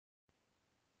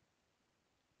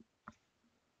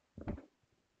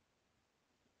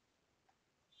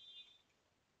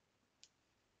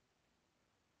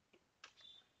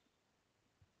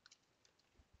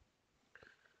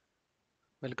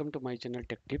Welcome to my channel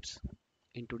Tech Tips.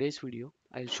 In today's video,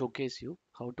 I'll showcase you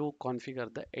how to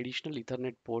configure the additional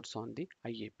Ethernet ports on the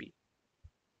IAP.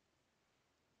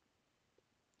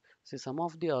 See, some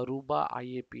of the Aruba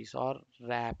IAPs or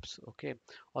RAPs, okay,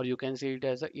 or you can see it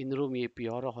as a in-room AP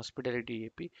or a hospitality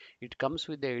AP. It comes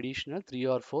with the additional 3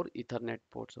 or 4 Ethernet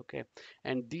ports, okay,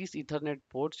 and these Ethernet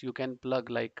ports you can plug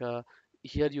like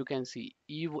here you can see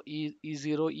E0,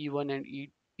 E1, and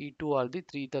E2 are the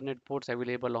 3 Ethernet ports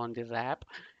available on the RAP,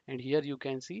 and here you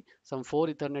can see some 4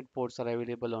 Ethernet ports are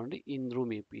available on the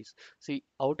in-room APs. See,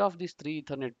 out of these 3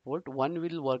 Ethernet port, one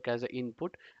will work as an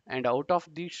input, and out of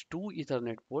these 2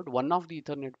 Ethernet port, one of the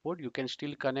Ethernet port you can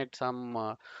still connect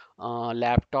some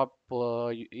laptop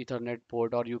Ethernet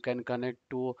port, or you can connect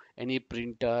to any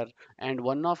printer, and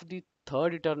one of the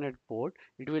third Ethernet port,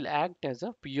 it will act as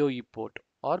a PoE port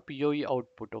or PoE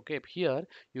output. Okay, here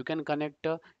you can connect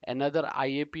another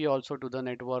IAP also to the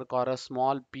network, or a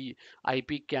small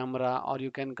IP camera, or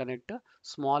you can connect a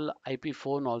small IP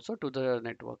phone also to the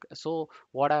network. So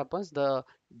what happens, the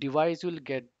device will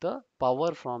get the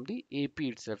power from the AP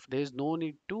itself. There is no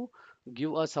need to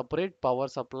give a separate power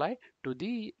supply to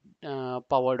the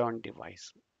powered on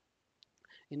device.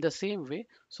 In the same way,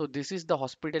 so this is the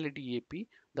hospitality AP.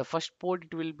 The first port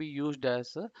it will be used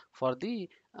as for the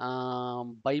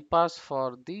bypass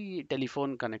for the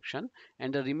telephone connection,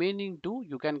 and the remaining two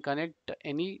you can connect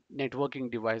any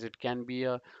networking device. It can be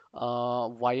a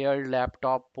wired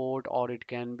laptop port, or it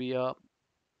can be a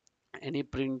any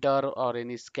printer or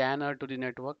any scanner to the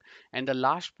network. And the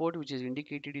last port, which is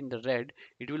indicated in the red,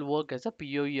 it will work as a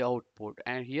PoE output,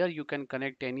 and here you can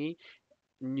connect any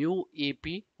new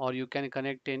AP, or you can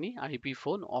connect any IP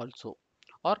phone also,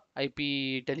 or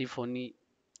IP telephony,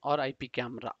 or IP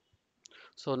camera.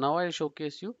 So now I'll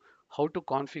showcase you how to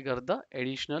configure the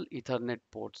additional Ethernet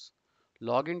ports.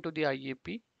 Log into the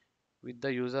IAP with the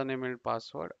username and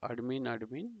password admin.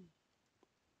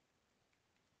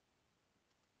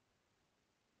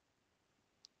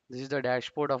 This is the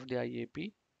dashboard of the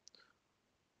IAP.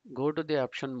 Go to the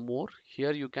option more.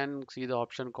 Here you can see the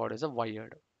option called as a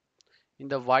wired. In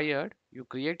the wired, you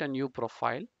create a new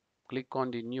profile. Click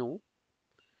on the new.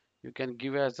 You can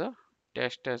give as a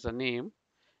test as a name,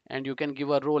 and you can give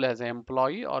a role as an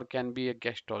employee or can be a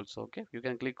guest also. Okay, you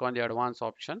can click on the advanced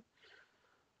option,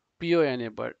 PO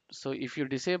enabled. So if you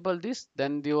disable this,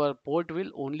 then your port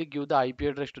will only give the IP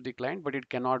address to the client, but it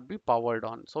cannot be powered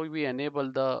on. So we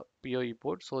enable the PoE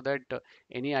port so that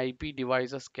any IP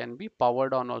devices can be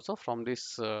powered on also from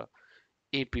this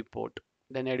AP port.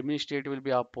 Then administrate will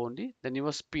be up only. Then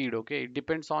your speed, okay, it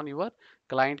depends on your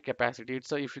client capacity.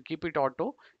 So if you keep it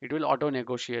auto, it will auto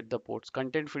negotiate the ports.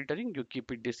 Content filtering, you keep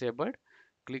it disabled.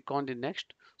 Click on the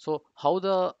next. So how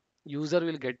the user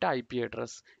will get the IP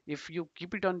address? If you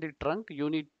keep it on the trunk, you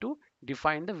need to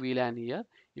define the VLAN here.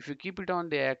 If you keep it on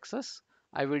the access,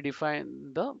 I will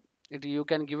define the you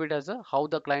can give it as a how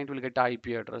the client will get the IP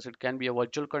address. It can be a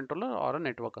virtual controller or a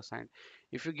network assigned.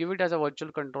 If you give it as a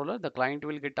virtual controller, the client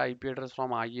will get IP address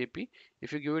from IAP.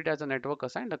 If you give it as a network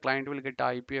assigned, the client will get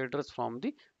IP address from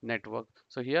the network.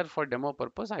 So here for demo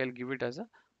purpose, I'll give it as a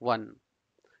 1.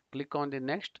 Click on the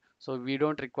next. So we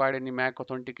don't require any MAC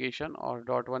authentication or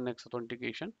 .1x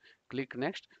authentication. Click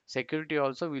next. Security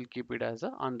also will keep it as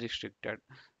a unrestricted.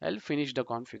 I'll finish the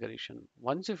configuration.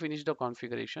 Once you finish the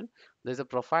configuration, there's a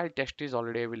profile test is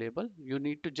already available. You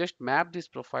need to just map this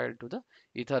profile to the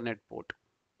Ethernet port.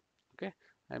 Okay,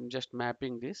 I'm just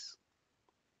mapping this.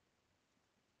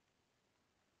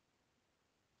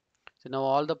 So now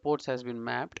all the ports has been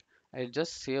mapped. I'll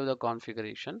just save the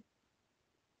configuration.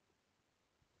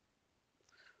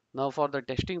 Now for the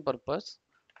testing purpose,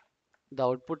 the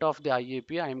output of the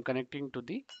IAP I am connecting to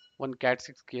the one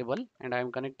Cat6 cable, and I am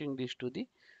connecting this to the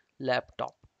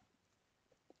laptop.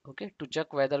 Okay, to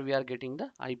check whether we are getting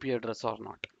the IP address or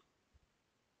not.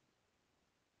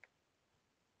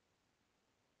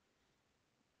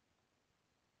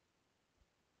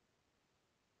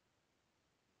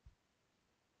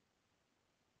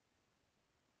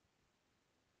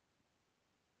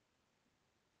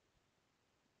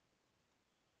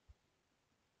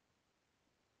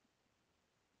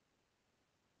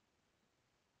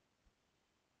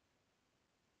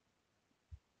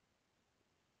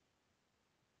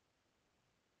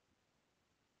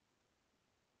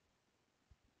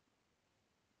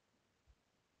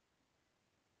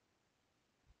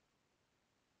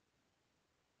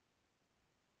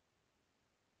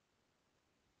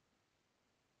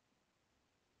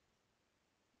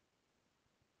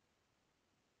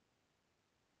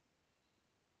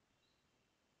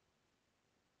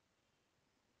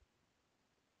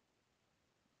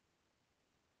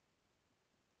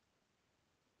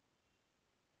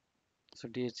 So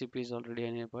DHCP is already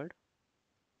enabled.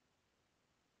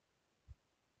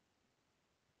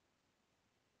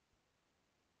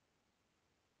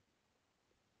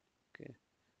 Okay.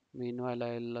 Meanwhile,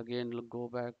 I'll again go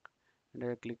back and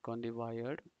I'll click on the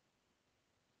wired.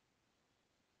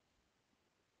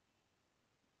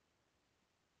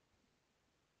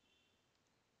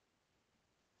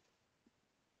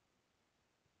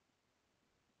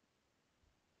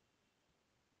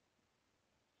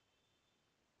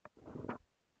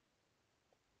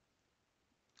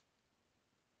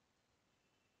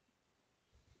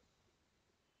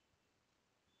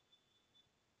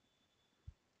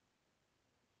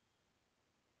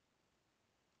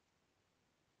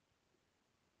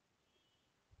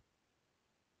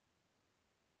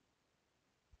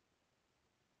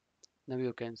 Now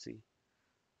you can see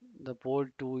the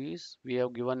port 2 is we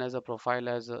have given as a profile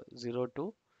as a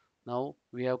 02. Now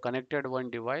we have connected one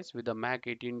device with the MAC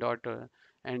 18 dot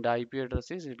and the IP address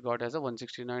is it got as a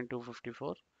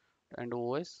 169.254 and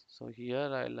OS. So here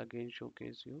I'll again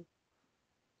showcase you.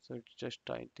 So it's just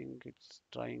I think it's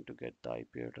trying to get the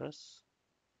IP address.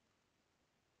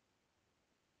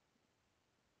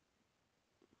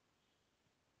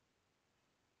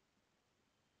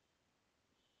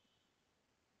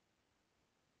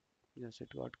 Yes,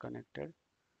 it got connected.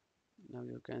 Now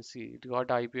you can see it got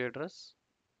IP address.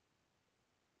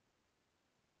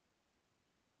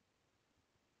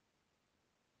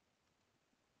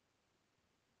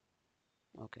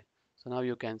 Okay. So now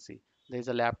you can see there is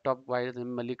a laptop by the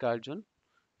Mallikarjun.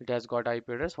 It has got IP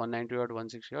address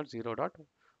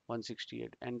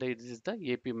 192.168.0.168 and this is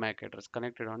the AP MAC address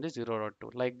connected on the 0.2.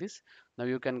 Like this, now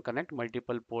you can connect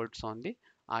multiple ports on the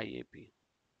IAP.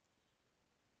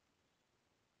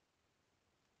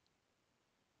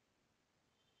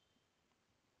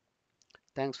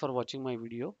 Thanks for watching my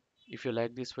video. If you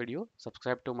like this video,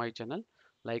 subscribe to my channel,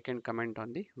 like and comment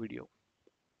on the video.